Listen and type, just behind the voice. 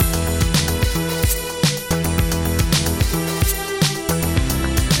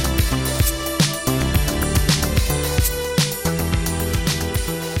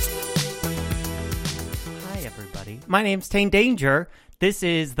My name's Tane Danger. This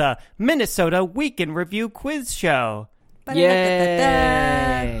is the Minnesota Week in Review quiz show.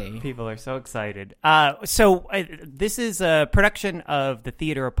 Yay! People are so excited. This is a production of the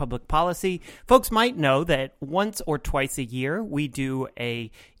Theater of Public Policy. Folks might know that once or twice a year, we do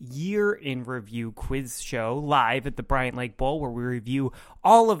a year in review quiz show live at the Bryant Lake Bowl, where we review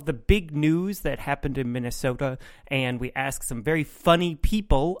all of the big news that happened in Minnesota, and we ask some very funny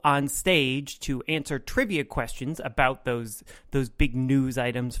people on stage to answer trivia questions about those big news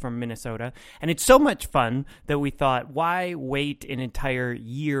items from Minnesota. And it's so much fun that we thought, why wait an entire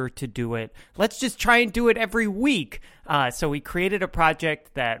year to do it? Let's just try and do it every week. So we created a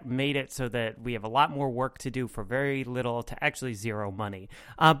project that made it so that we have a lot more work to do for very little to actually zero money.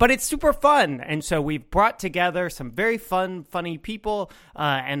 But it's super fun. And so we've brought together some very funny people.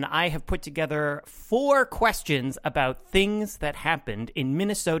 And I have put together 4 questions about things that happened in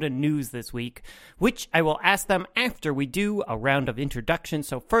Minnesota news this week, which I will ask them after we do a round of introductions.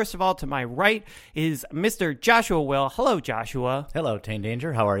 So first of all, to my right is Mr. Joshua Will. Hello, Joshua. Hello, Tane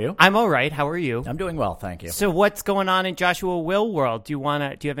Danger. How are you? I'm all right. How are you? I'm doing well, thank you. So what's going on in Joshua Will world? Do you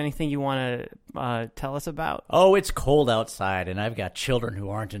have anything you want to tell us about? Oh, it's cold outside, and I've got children who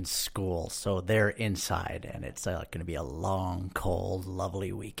aren't in school, so they're inside, and it's going to be a long, cold,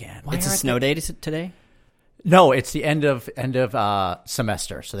 lovely weekend. It's a snow day today? No, it's the end of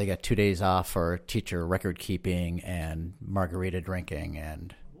semester, so they got 2 days off for teacher record keeping and margarita drinking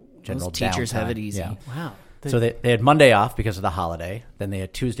and general Those teachers downtime. have it easy. Yeah. Wow. So they had Monday off because of the holiday. Then they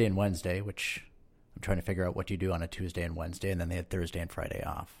had Tuesday and Wednesday, which I'm trying to figure out what you do on a Tuesday and Wednesday, and then they had Thursday and Friday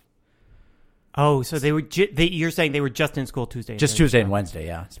off. Oh, so they were. You're saying they were just in school Tuesday, Just Thursday. Tuesday and Wednesday,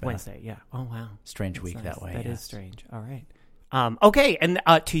 yeah. It's been Wednesday. Yeah. Oh, wow. strange That's week nice. that way. That yes. is strange. All right. Okay, and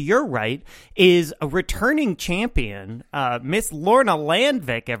to your right is a returning champion, Miss Lorna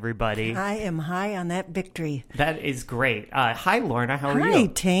Landvik, everybody. I am high on that victory. That is great. Hi, Lorna. How are Hi, you?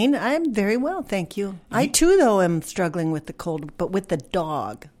 Tane. I'm very well, thank you. I, too, though, am struggling with the cold, but with the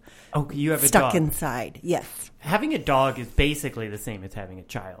dog Oh, you have a stuck dog. inside. Yes. Having a dog is basically the same as having a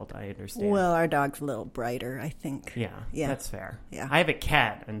child, I understand. Well, our dog's a little brighter, I think. Yeah, Yeah. that's fair. Yeah. I have a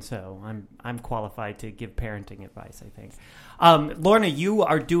cat, and so I'm qualified to give parenting advice, I think. Lorna, you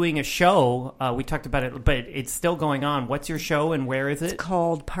are doing a show. We talked about it, but it's still going on. What's your show, and where is it? It's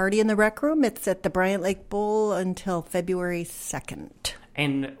called Party in the Rec Room. It's at the Bryant Lake Bowl until February 2nd.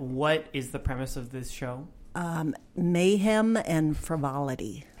 And what is the premise of this show? Mayhem and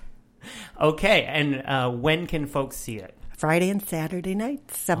frivolity. Okay, and when can folks see it? Friday and Saturday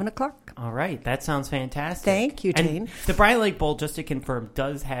night, 7 o'clock. All right, that sounds fantastic. Thank you, And Tane. the Bryant Lake Bowl, just to confirm,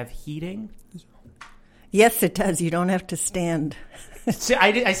 does have heating? Yes, it does. You don't have to stand. So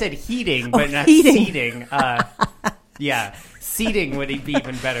I said heating, but not heating. seating. Yeah, seating would be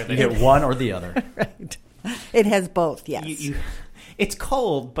even better than You get one or the other. Right. It has both, yes. It's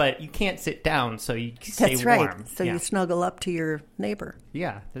cold, but you can't sit down, so you stay That's right. warm. So Yeah. you snuggle up to your neighbor.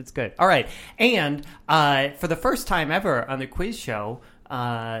 Yeah, that's good. All right. And for the first time ever on the quiz show,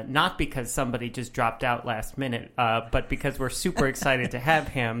 not because somebody just dropped out last minute, but because we're super excited to have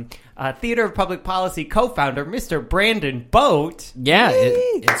him, Theater of Public Policy co-founder, Mr. Brandon Boat. Yeah,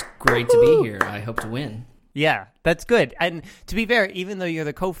 it's great to be here. I hope to win. Yeah, that's good. And to be fair, even though you're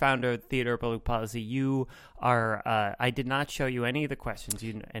the co-founder of Theater of Public Policy, you are, I did not show you any of the questions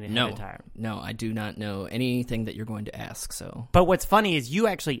ahead of time. No, I do not know anything that you're going to ask. So, But what's funny is you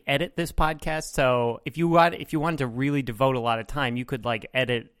actually edit this podcast, so if you wanted to really devote a lot of time, you could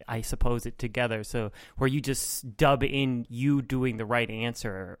edit, I suppose, it together, so where you just dub in you doing the right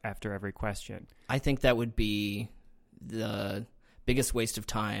answer after every question. I think that would be the biggest waste of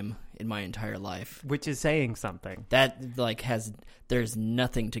time in my entire life. Which is saying something. That there's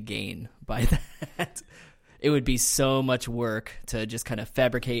nothing to gain by that. It would be so much work to just kind of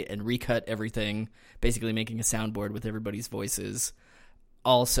fabricate and recut everything, basically making a soundboard with everybody's voices.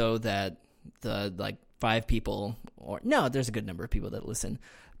 Also that the 5 people, there's a good number of people that listen,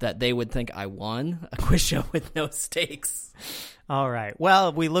 that they would think I won a quiz show with no stakes. All right.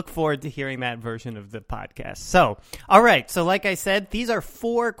 Well, we look forward to hearing that version of the podcast. So, all right. So, like I said, these are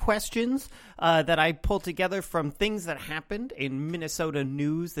 4 questions that I pulled together from things that happened in Minnesota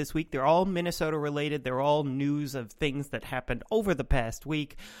news this week. They're all Minnesota related. They're all news of things that happened over the past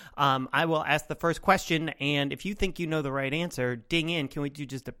week. I will ask the first question, and if you think you know the right answer, ding in. Can we do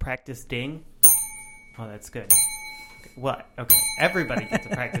just a practice ding? Oh, that's good. What? Okay. Everybody gets a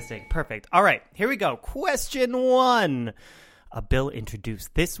practice ding. Perfect. All right. Here we go. Question 1. A bill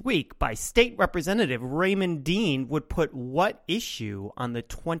introduced this week by State Representative Raymond Dean would put what issue on the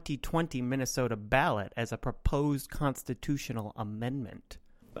 2020 Minnesota ballot as a proposed constitutional amendment?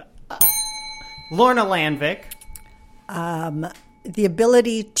 Lorna Landvik. The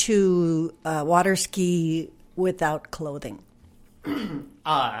ability to water ski without clothing.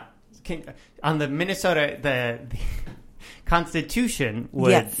 On the Minnesota, the Constitution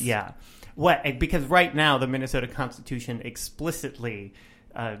would, Yes. yeah. What? Because right now the Minnesota Constitution explicitly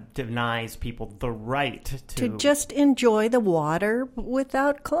denies people the right To just enjoy the water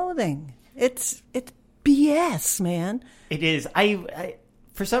without clothing. It's BS, man. It is. I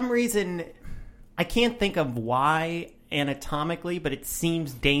for some reason I can't think of why anatomically, but it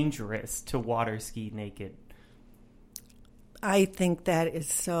seems dangerous to water ski naked. I think that is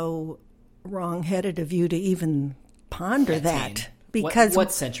so wrong-headed of you to even ponder that. Teen. Because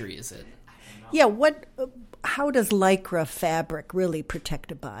what century is it? yeah, how does Lycra fabric really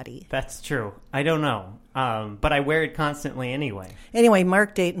protect a body? That's true. I don't know, but I wear it constantly anyway. Anyway,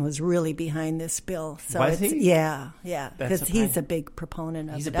 Mark Dayton was really behind this bill. So Was it's, he? Yeah, That's because he's surprising. a big proponent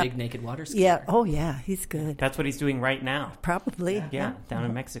of He's it. a big naked water skier. Yeah. Oh, yeah. He's good. That's what he's doing right now. Probably. Yeah, down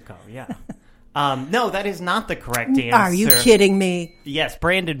in Mexico. Yeah. No, that is not the correct answer. Are you kidding me? Yes,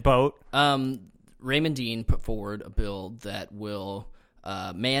 Brandon Boat. Raymond Dean put forward a bill that will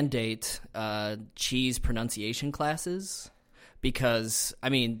mandate cheese pronunciation classes because, I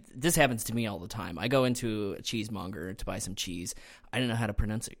mean, this happens to me all the time. I go into a cheesemonger to buy some cheese. I don't know how to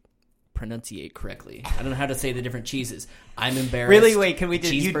pronunciate correctly. I don't know how to say the different cheeses. I'm embarrassed. Really? Wait, can we The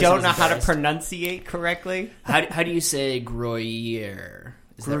just... cheese You person don't is know how to embarrassed. pronunciate correctly? How do you say Gruyere?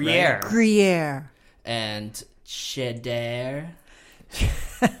 Is that right? Gruyere. Gruyere. And cheddar.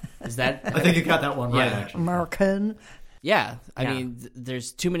 Is that... I think you got that one right, Yeah. actually. American. Yeah, I Yeah. mean,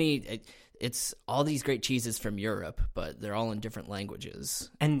 there's too many. It's all these great cheeses from Europe, but they're all in different languages.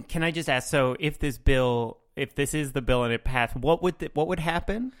 And can I just ask, so if this is the bill and it passed, what would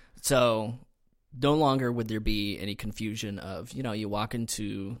happen? So no longer would there be any confusion of, you walk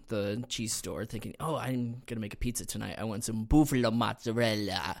into the cheese store thinking, oh, I'm going to make a pizza tonight. I want some buffalo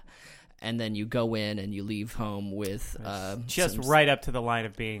mozzarella. And then you go in and you leave home with Just some- right up to the line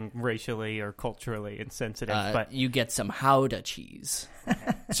of being racially or culturally insensitive. But you get some Gouda cheese.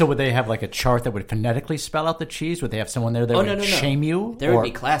 So would they have like a chart that would phonetically spell out the cheese? Would they have someone there that Oh, would no. shame you? There would be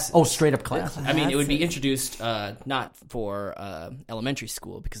classes. Oh, straight up classes. I mean, it would be introduced not for elementary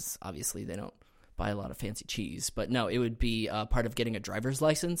school because obviously they don't buy a lot of fancy cheese. But no, it would be part of getting a driver's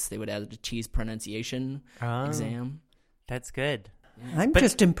license. They would add a cheese pronunciation exam. that's good. I'm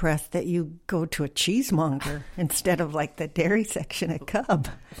just impressed that you go to a cheesemonger instead of like the dairy section at Cub.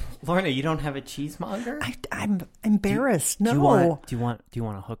 Lorna, you don't have a cheesemonger? I'm embarrassed. Do you No. want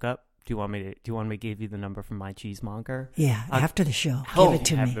to hook up? Do you want me to give you the number from my cheesemonger? Yeah, after the show. Oh, Give it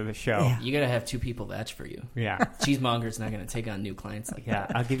to me. After the show. Yeah. You got to have two people vouch for you. Yeah. Cheesemonger's not going to take on new clients like Yeah,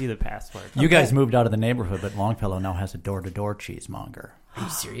 I'll give you the password. You guys moved out of the neighborhood, but Longfellow now has a door-to-door cheesemonger. Are you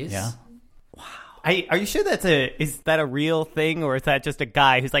serious? Yeah. Are you sure is that a real thing, or is that just a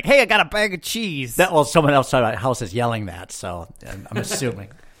guy who's like, hey, I got a bag of cheese? Someone outside my house is yelling that, so I'm assuming.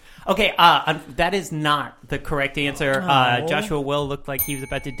 Okay, that is not the correct answer. Joshua Will looked like he was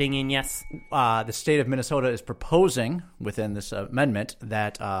about to ding in. Yes. The state of Minnesota is proposing within this amendment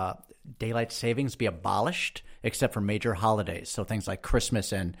that daylight savings be abolished except for major holidays. So things like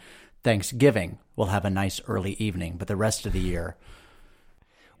Christmas and Thanksgiving will have a nice early evening, but the rest of the year...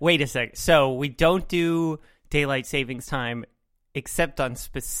 Wait a sec. So we don't do daylight savings time except on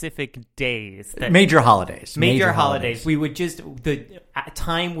specific days. Major holidays. Major holidays. We would just the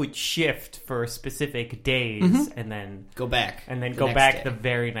time would shift for specific days, and then Go back. and then the go next back day. the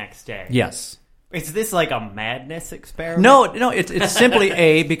very next day. Yes. Is this like a madness experiment? No, it's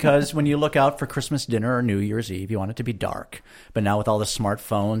simply because when you look out for Christmas dinner or New Year's Eve, you want it to be dark. But now with all the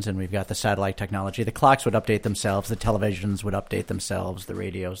smartphones and we've got the satellite technology, the clocks would update themselves, the televisions would update themselves, the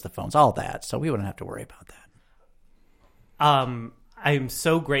radios, the phones, all that. So we wouldn't have to worry about that. I'm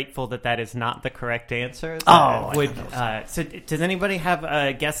so grateful that is not the correct answer. So does anybody have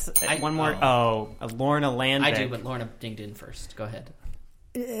a guess? One more. Lorna Landvik. I do, but Lorna dinged in first. Go ahead.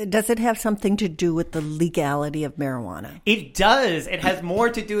 Does it have something to do with the legality of marijuana? It does. It has more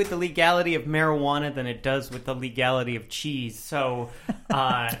to do with the legality of marijuana than it does with the legality of cheese. So,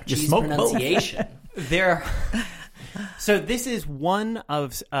 Cheese smoke both. pronunciation. So this is one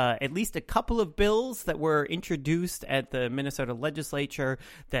of at least a couple of bills that were introduced at the Minnesota legislature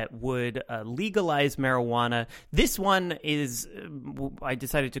that would legalize marijuana. This one is I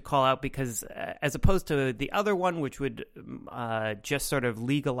decided to call out because as opposed to the other one, which would just sort of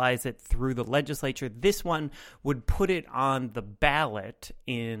legalize it through the legislature, this one would put it on the ballot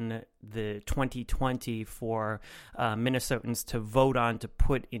in the 2020 for Minnesotans to vote on to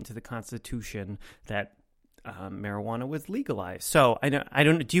put into the Constitution that marijuana was legalized. So I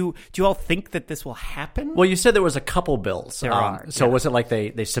don't. Do you all think that this will happen? Well, you said there was a couple bills. There are. So yeah. was it like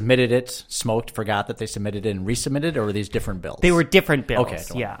they submitted it, smoked, forgot that they submitted it, and resubmitted, or were these different bills? They were different bills. Okay,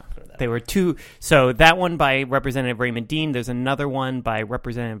 Yeah. They were two. So that one by Representative Raymond Dean. There's another one by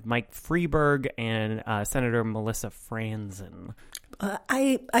Representative Mike Freeberg and Senator Melissa Franzen.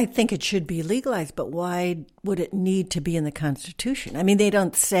 I think it should be legalized, but why would it need to be in the Constitution? I mean, they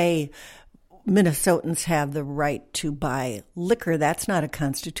don't say Minnesotans have the right to buy liquor. That's not a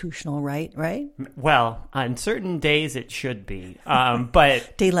constitutional right, right? Well, on certain days it should be,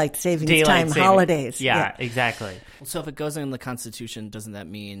 but Daylight savings time, holidays. Yeah, exactly. So if it goes in the Constitution, doesn't that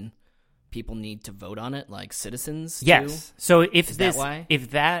mean people need to vote on it, like citizens do? Yes. So if why?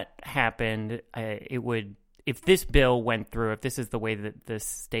 if that happened, it would. If this bill went through, if this is the way that the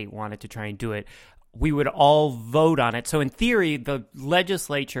state wanted to try and do it, we would all vote on it. So in theory, the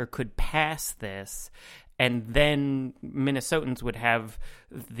legislature could pass this, and then Minnesotans would have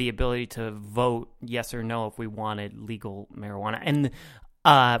the ability to vote yes or no if we wanted legal marijuana and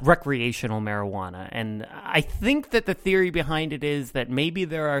recreational marijuana. And I think that the theory behind it is that maybe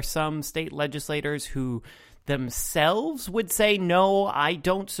there are some state legislators who themselves would say, no, I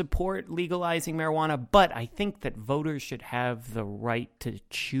don't support legalizing marijuana, but I think that voters should have the right to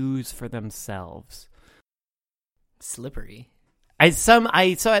choose for themselves. Slippery. I saw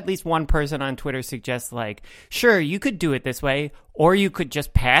at least one person on Twitter suggest, like, sure, you could do it this way, or you could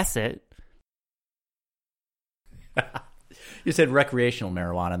just pass it. You said recreational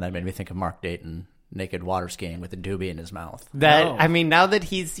marijuana, and that made me think of Mark Dayton naked water skiing with a doobie in his mouth. I mean, now that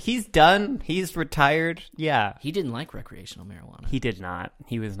he's done, he's retired. Yeah, He didn't like recreational marijuana. he did not.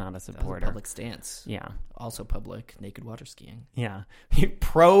 He was not a That was a supporter. public stance. Yeah, Also public naked water skiing. yeah.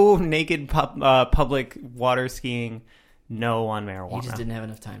 Pro naked public water skiing. No on marijuana. He just didn't have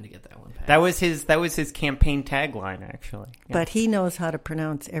enough time to get that one passed. That was his campaign tagline, actually. Yeah. But he knows how to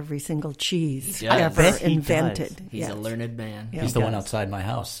pronounce every single cheese He does. ever I bet he invented. does. He's Yes. a learned man. Yeah. He's the does. one outside my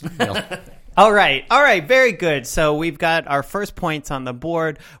house. All right, very good. So we've got our first points on the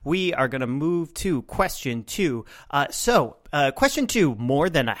board. We are going to move to question 2. Question 2, more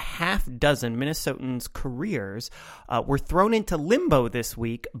than a half dozen Minnesotans' careers were thrown into limbo this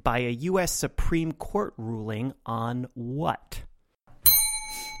week by a U.S. Supreme Court ruling on what?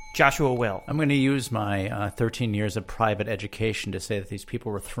 Joshua Will. I'm going to use my 13 years of private education to say that these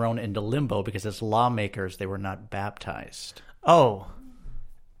people were thrown into limbo because as lawmakers, they were not baptized. Oh.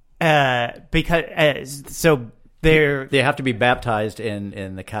 Because so They have to be baptized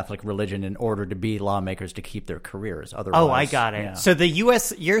in the Catholic religion in order to be lawmakers to keep their careers. Otherwise, Oh, I got it. yeah. So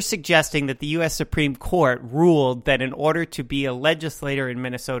you're suggesting that the U.S. Supreme Court ruled that in order to be a legislator in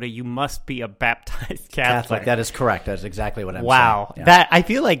Minnesota, you must be a baptized Catholic. That is correct. That's exactly what I'm Wow, saying. Yeah. I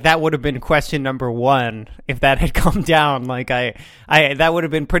feel like that would have been question number 1 if that had come down. Like that would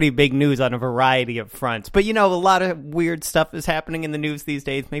have been pretty big news on a variety of fronts. But a lot of weird stuff is happening in the news these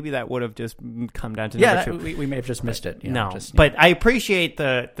days. Maybe that would have just come down to number 2. we may have just missed it. No, but I appreciate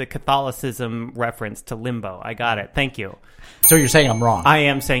the Catholicism reference to limbo. I got it. Thank you. So you're saying I'm wrong. I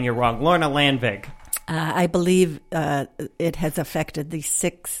am saying you're wrong. Lorna Landvig. I believe it has affected the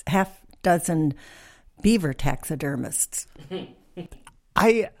half dozen beaver taxidermists.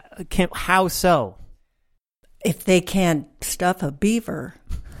 How so? If they can't stuff a beaver,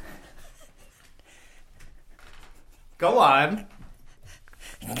 Go on.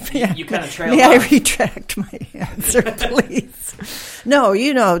 You kind of trailed may I off. retract my answer, please? No,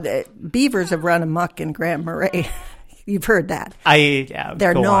 beavers have run amok in Grand Marais. You've heard that.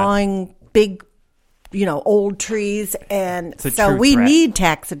 They're go on. gnawing big, old trees, and It's a so true we threat. need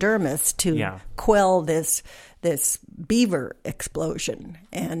taxidermists to Yeah. quell this beaver explosion.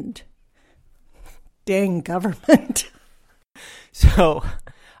 And dang government. So,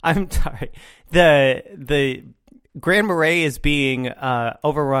 I'm sorry. The Grand Marais is being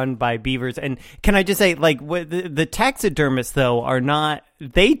overrun by beavers, and can I just say, the taxidermists though are not.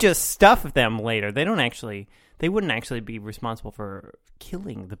 They just stuff them later. They wouldn't actually be responsible for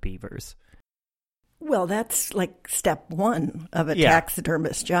killing the beavers. Well, that's like step 1 of a Yeah.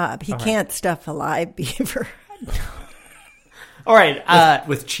 taxidermist job. He can't stuff a live beaver. All right.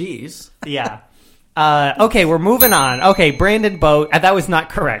 with cheese. Yeah. Okay, we're moving on. Okay, Brandon Boat. That was not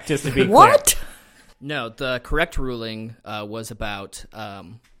correct, just to be clear. What? No, the correct ruling was about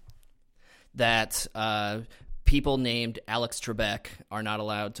that people named Alex Trebek are not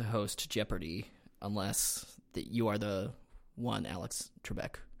allowed to host Jeopardy unless you are the one Alex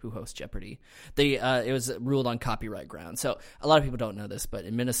Trebek. who hosts Jeopardy. It was ruled on copyright grounds. So a lot of people don't know this, but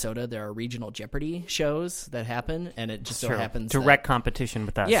in Minnesota there are regional Jeopardy shows that happen, and it just so happens direct competition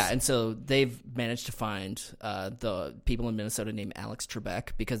with us. Yeah, and so they've managed to find the people in Minnesota named Alex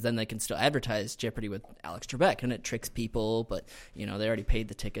Trebek, because then they can still advertise Jeopardy with Alex Trebek, and it tricks people, but they already paid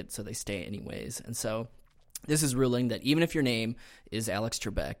the ticket, so they stay anyways. And so this is ruling that even if your name is Alex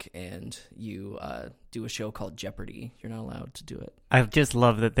Trebek and you do a show called Jeopardy, you're not allowed to do it. I just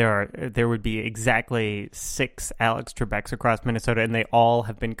love that there would be exactly 6 Alex Trebeks across Minnesota, and they all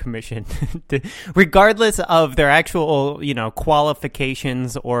have been commissioned, regardless of their actual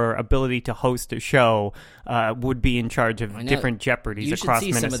qualifications or ability to host a show. Would be in charge of different Jeopardies across Minnesota.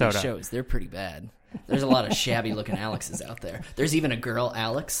 You should see some of these shows; they're pretty bad. There's a lot of shabby-looking Alexes out there. There's even a girl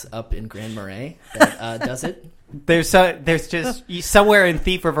Alex up in Grand Marais that does it. There's just somewhere in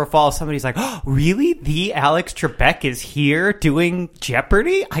Thief River Falls, somebody's like, oh, really? The Alex Trebek is here doing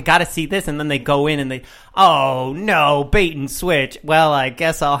Jeopardy? I got to see this. And then they go in and oh, no, bait and switch. Well, I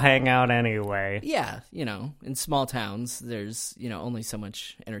guess I'll hang out anyway. Yeah, in small towns, there's, only so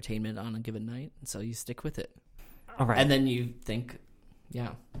much entertainment on a given night. And so you stick with it. All right. And then you think,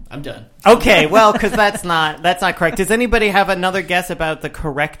 yeah, I'm done. Okay, well, because that's not correct. Does anybody have another guess about the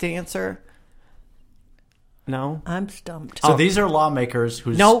correct answer? No? I'm stumped. So these are lawmakers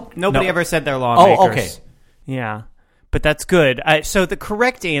who's... Nobody ever said they're lawmakers. Oh, okay. Yeah, but that's good. So the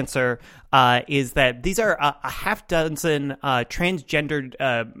correct answer is that these are a half dozen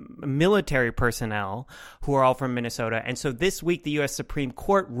transgendered military personnel who are all from Minnesota. And so this week, the U.S. Supreme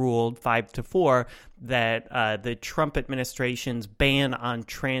Court ruled 5-4 that the Trump administration's ban on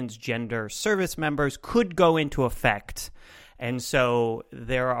transgender service members could go into effect. And so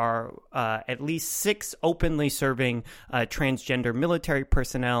there are at least 6 openly serving transgender military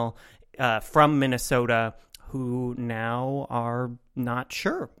personnel from Minnesota who now are not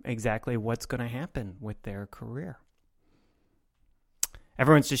sure exactly what's going to happen with their career.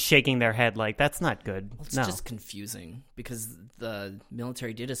 Everyone's just shaking their head like, that's not good. Well, it's just confusing because the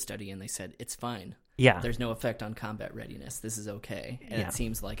military did a study and they said it's fine. Yeah. There's no effect on combat readiness. This is okay. And it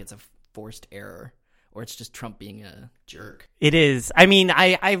seems like it's a forced error. Or it's just Trump being a jerk. It is. I mean,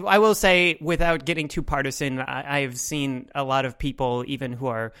 I will say, without getting too partisan, I've seen a lot of people, even who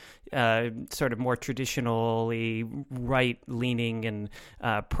are sort of more traditionally right-leaning and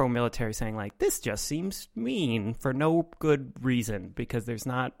pro-military, saying, like, this just seems mean for no good reason, because there's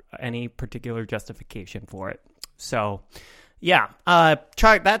not any particular justification for it. So... yeah,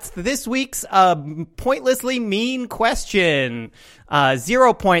 Chuck, that's this week's pointlessly mean question.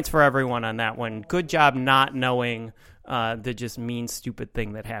 0 points for everyone on that one. Good job not knowing the just mean, stupid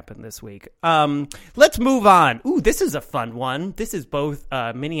thing that happened this week. Let's move on. Ooh, this is a fun one. This is both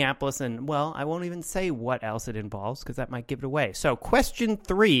Minneapolis and, well, I won't even say what else it involves because that might give it away. So question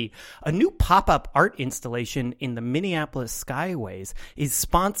 3, a new pop-up art installation in the Minneapolis Skyways is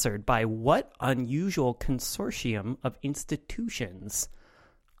sponsored by what unusual consortium of institutions?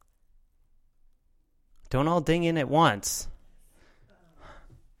 Don't all ding in at once.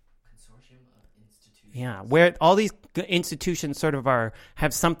 Yeah, where all these institutions sort of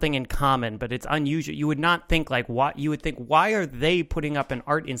have something in common, but it's unusual. You would not think why are they putting up an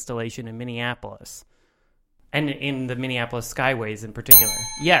art installation in Minneapolis? And in the Minneapolis Skyways in particular.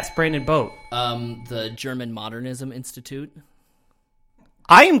 Yes, Brandon Boat. The German Modernism Institute.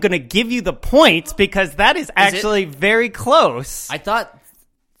 I am going to give you the points because that is actually very close. I thought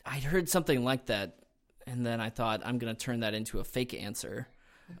I'd heard something like that, and then I thought I'm going to turn that into a fake answer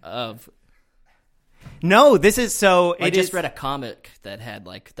of... No, this is so... I just read a comic that had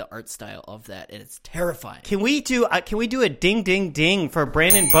like the art style of that, and it's terrifying. Can we do a ding, ding, ding for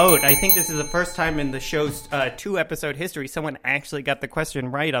Brandon Boat? I think this is the first time in the show's 2-episode history someone actually got the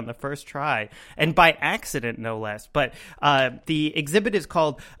question right on the first try, and by accident, no less. But the exhibit is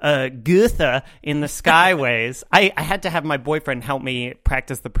called Goethe in the Skyways. I had to have my boyfriend help me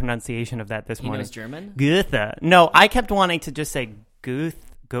practice the pronunciation of that this morning. He knows German? Goethe. No, I kept wanting to just say Goethe.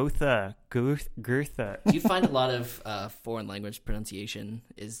 Goethe. Do you find a lot of foreign language pronunciation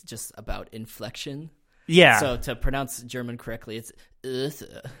is just about inflection? Yeah. So to pronounce German correctly, it's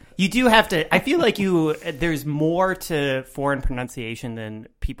You do have to. I feel like there's more to foreign pronunciation than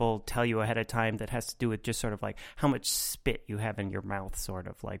people tell you ahead of time that has to do with just sort of like how much spit you have in your mouth, sort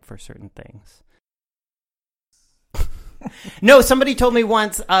of like for certain things. No, somebody told me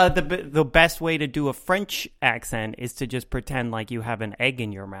once the best way to do a French accent is to just pretend like you have an egg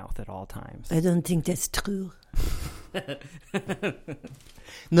in your mouth at all times. I don't think that's true.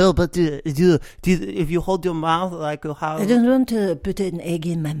 No, but if you hold your mouth like how... I don't want to put an egg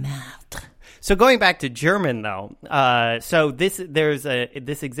in my mouth. So going back to German, though, so this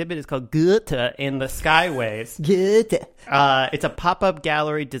exhibit is called Goethe in the Skyways. Goethe. It's a pop-up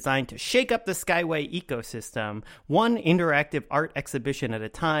gallery designed to shake up the Skyway ecosystem, one interactive art exhibition at a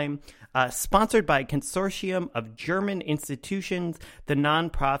time. Sponsored by a consortium of German institutions, the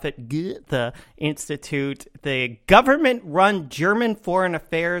nonprofit Goethe Institute, the government-run German Foreign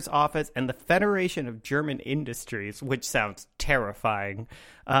Affairs Office, and the Federation of German Industries, which sounds terrifying,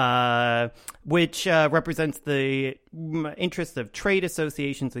 which represents the interests of trade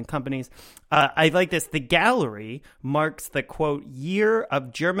associations and companies. I like this. The gallery marks the, quote, year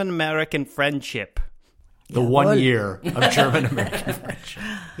of German-American friendship. The 1 year of German-American friendship.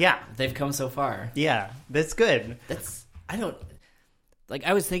 Yeah. They've come so far. Yeah, that's good.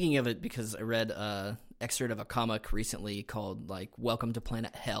 I was thinking of it because I read an excerpt of a comic recently called, like, Welcome to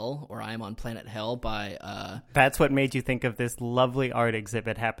Planet Hell, or I Am on Planet Hell by... That's what made you think of this lovely art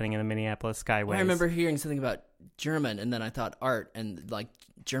exhibit happening in the Minneapolis Skyways. I remember hearing something about German, and then I thought art and, like,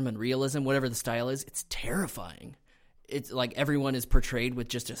 German realism, whatever the style is, it's terrifying. It's like everyone is portrayed with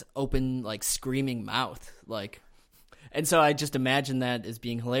just an open, like, screaming mouth, like, and so I just imagine that as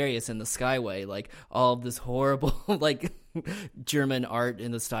being hilarious in the Skyway, like all of this horrible, like, German art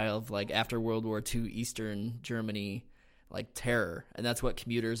in the style of, like, after World War II Eastern Germany, like, terror, and that's what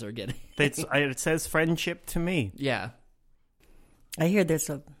commuters are getting. It says friendship to me. Yeah, I hear there's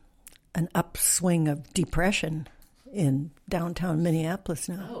an upswing of depression in downtown Minneapolis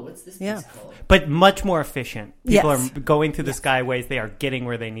now. Oh, what's this Yeah. place called? But much more efficient. People Yes. are going through the Skyways. They are getting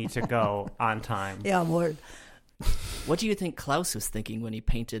where they need to go on time. Yeah, more. What do you think Klaus was thinking when he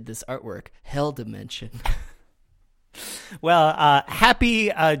painted this artwork? Hell Dimension. Well, happy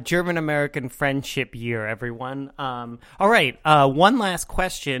German-American Friendship Year, everyone. All right, one last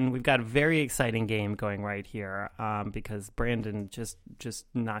question. We've got a very exciting game going right here because Brandon just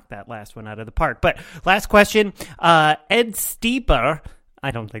knocked that last one out of the park. But last question, Ed Steeper.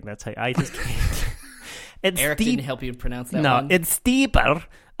 I don't think that's how I just can't. Eric didn't help you pronounce that No, one? Ed Steeper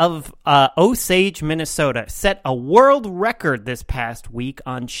of Osage, Minnesota, set a world record this past week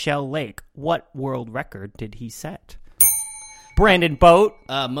on Shell Lake. What world record did he set? Brandon Boat.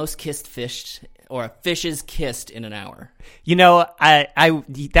 Most kissed fish, or fishes kissed in an hour. You know, I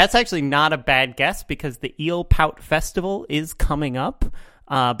that's actually not a bad guess because the Eel Pout Festival is coming up,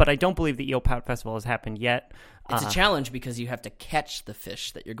 but I don't believe the Eel Pout Festival has happened yet. It's a challenge because you have to catch the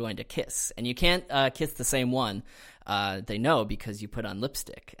fish that you're going to kiss, and you can't kiss the same one. They know because you put on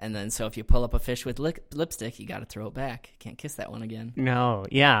lipstick, and then so if you pull up a fish with lipstick, you got to throw it back. You can't kiss that one again. No,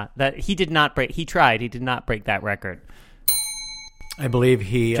 yeah, that he did not break. He tried. He did not break that record. I believe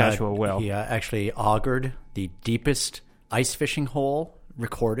he Joshua will. He actually augured the deepest ice fishing hole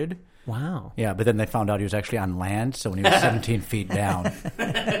recorded. Wow. Yeah, but then they found out he was actually on land, so when he was 17 feet down.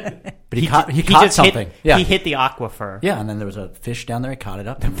 But he caught just something. He hit the aquifer. Yeah, and then there was a fish down there. He caught it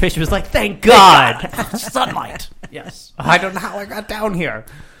up. The fish was like, "Thank God, Sunlight. Yes. I don't know how I got down here."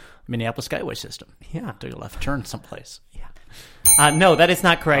 Minneapolis Skyway system. Yeah. Took a left turn someplace. No, that is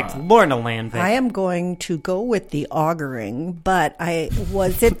not correct. Lorna Landvik. I am going to go with the auguring, but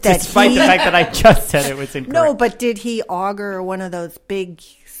was it that Despite he... the fact that I just said it was incorrect. No, but did he augur one of those big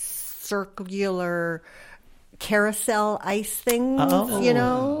circular carousel ice things,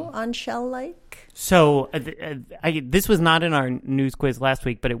 on Shell Lake? So this was not in our news quiz last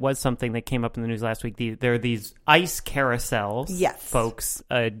week, but it was something that came up in the news last week. There are these ice carousels, yes, folks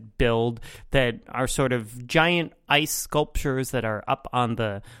build that are sort of giant ice sculptures that are up on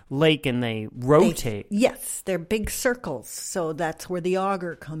the lake and they rotate. Yes, they're big circles, so that's where the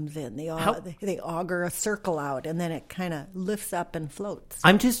auger comes in. They auger a circle out, and then it kind of lifts up and floats.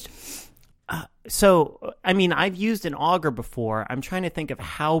 I'm just... So, I mean, I've used an auger before. I'm trying to think of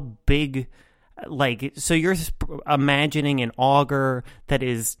how big... so you're imagining an auger that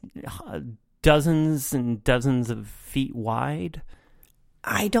is dozens and dozens of feet wide?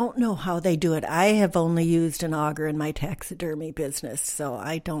 I don't know how they do it. I have only used an auger in my taxidermy business, so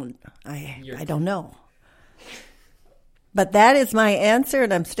I don't know. But that is my answer,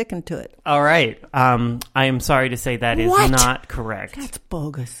 and I'm sticking to it. All right. I am sorry to say that is not correct. That's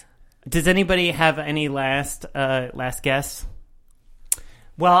bogus. Does anybody have any last guess?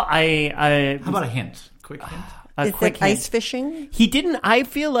 Well, How about a hint? Quick hint? Is it ice fishing? He didn't. I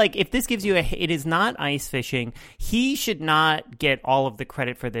feel like if this gives you it is not ice fishing. He should not get all of the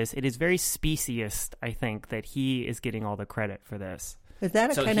credit for this. It is very speciest, I think, that he is getting all the credit for this. Is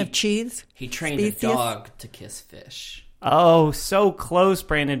that a kind of cheese? He trained Specious? a dog to kiss fish. Oh, so close,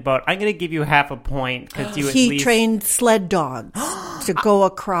 Brandon. But I'm going to give you half a point because you at He least trained sled dogs to go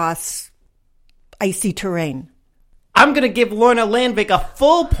across icy terrain. I'm going to give Lorna Landvik a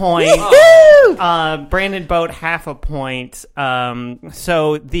full point. Brandon Boat half a point.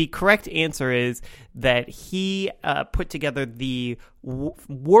 So the correct answer is that he put together the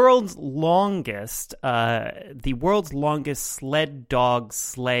world's longest sled dog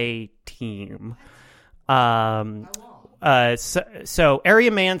sleigh team. So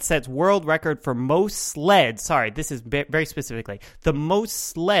Area Man sets world record for most sleds. Sorry, this is very specifically the most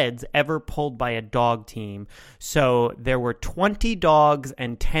sleds ever pulled by a dog team. So there were 20 dogs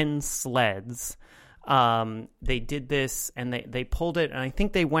and 10 sleds. They did this and they pulled it, and I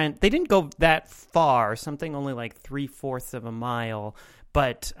think they didn't go that far, something only like 3/4 of a mile,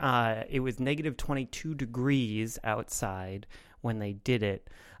 but it was negative 22 degrees outside when they did it.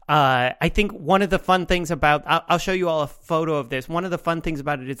 I think one of the fun things about, I'll show you all a photo of this. One of the fun things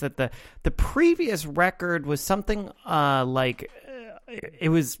about it is that the previous record was something it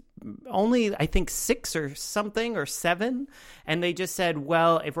was only, I think, 6 or something or 7. And they just said,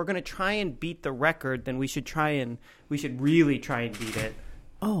 well, if we're going to try and beat the record, then we should really try and beat it.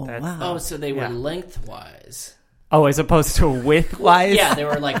 Oh, wow. Oh, so they were lengthwise. Oh, as opposed to widthwise? Yeah, they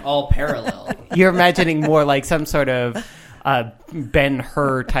were like all parallel. You're imagining more like some sort of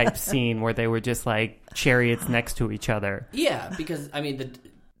Ben-Hur type scene where they were just like chariots next to each other. Yeah, because, I mean, the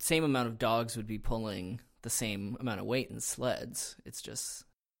same amount of dogs would be pulling the same amount of weight in sleds. It's just...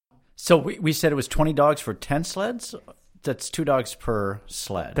 So we said it was 20 dogs for 10 sleds? That's 2 dogs per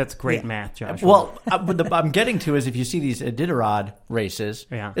sled. That's great math, Josh. Well, what I'm getting to is if you see these Iditarod races,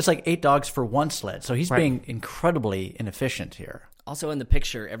 it's like 8 dogs for 1 sled. So he's being incredibly inefficient here. Also in the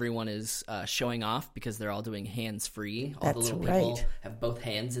picture, everyone is showing off because they're all doing hands-free. All That's the little right. people have both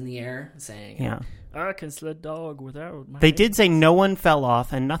hands in the air saying, I can sled dog without my They hands." did say no one fell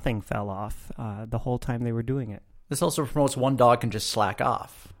off and nothing fell off the whole time they were doing it. This also promotes one dog can just slack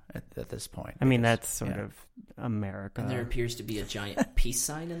off at this point. I mean, that's sort of America. And there appears to be a giant peace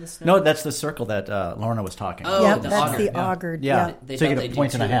sign in the snow. No, that's the circle that Lorna was talking about. Oh, Yeah, the that's auger. the augured. Yeah, Yeah. They so you thought get they a do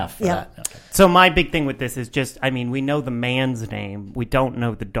point and a too. half for Yeah. that. Okay. So my big thing with this is just, I mean, we know the man's name. We don't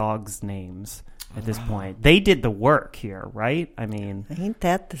know the dog's names at this point. They did the work here, right? I mean... Ain't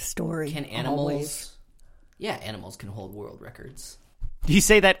that the story? Can animals... Always. Yeah, animals can hold world records. You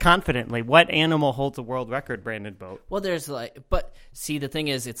say that confidently. What animal holds a world record, Brandon Boat? Well, there's but see, the thing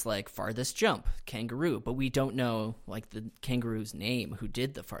is, it's like farthest jump, kangaroo, but we don't know like the kangaroo's name, who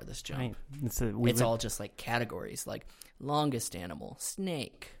did the farthest jump. Right. It's all just like categories, like longest animal,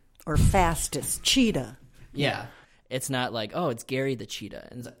 snake. Or fastest, cheetah. Yeah. It's not like, oh, it's Gary the cheetah.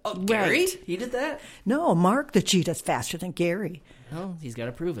 And it's like, oh, Gary? Right. He did that? No, Mark the cheetah's faster than Gary. Well, he's got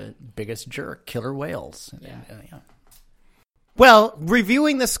to prove it. Biggest jerk, killer whales. Yeah. Well,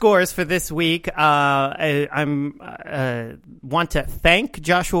 reviewing the scores for this week, I want to thank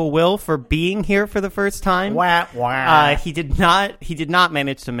Joshua Will for being here for the first time. Wow. He did not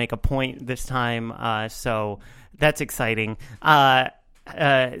manage to make a point this time, so that's exciting.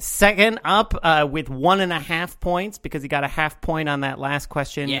 Second up with 1.5 points because he got a half point on that last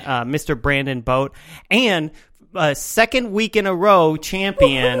question, Mr. Brandon Boat, and second week in a row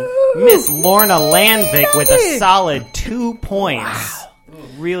champion, Miss Lorna Landvik with a solid 2 points. Wow.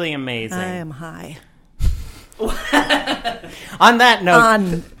 Really amazing. I am high. On that note...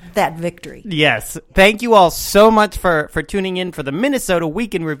 On that victory. Yes. Thank you all so much for tuning in for the Minnesota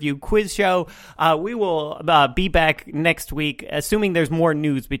Week in Review quiz show. We will be back next week, assuming there's more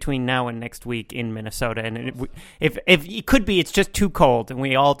news between now and next week in Minnesota. And if it could be, it's just too cold, and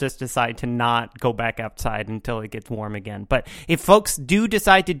we all just decide to not go back outside until it gets warm again. But if folks do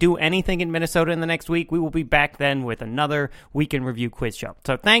decide to do anything in Minnesota in the next week, we will be back then with another Week in Review quiz show.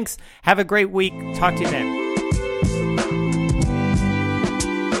 So thanks. Have a great week. Talk to you then.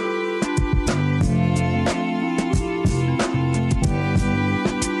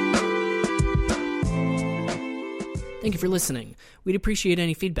 Thank you for listening. We'd appreciate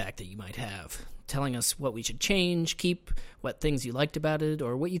any feedback that you might have, telling us what we should change, keep, what things you liked about it,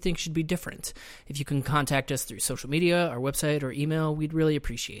 or what you think should be different. If you can contact us through social media, our website, or email, we'd really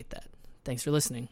appreciate that. Thanks for listening.